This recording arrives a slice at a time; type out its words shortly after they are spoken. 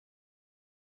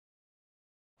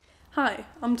Hi,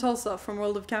 I'm Tulsa from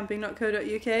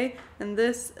worldofcamping.co.uk and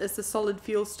this is the solid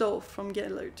fuel stove from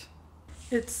Gelert.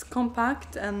 It's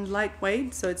compact and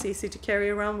lightweight, so it's easy to carry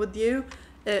around with you.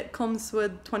 It comes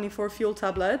with 24 fuel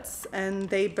tablets and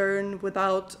they burn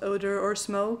without odor or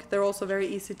smoke. They're also very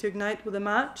easy to ignite with a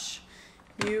match.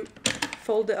 You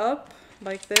fold it up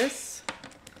like this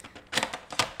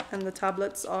and the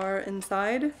tablets are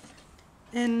inside.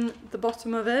 In the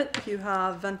bottom of it you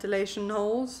have ventilation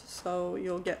holes, so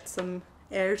you'll get some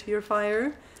air to your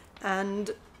fire,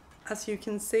 and as you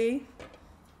can see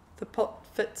the pot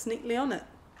fits neatly on it.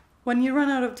 When you run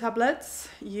out of tablets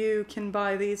you can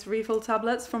buy these refill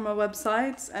tablets from our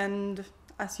website, and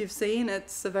as you've seen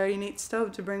it's a very neat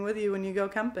stove to bring with you when you go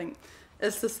camping.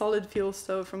 It's the solid fuel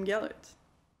stove from Gelert.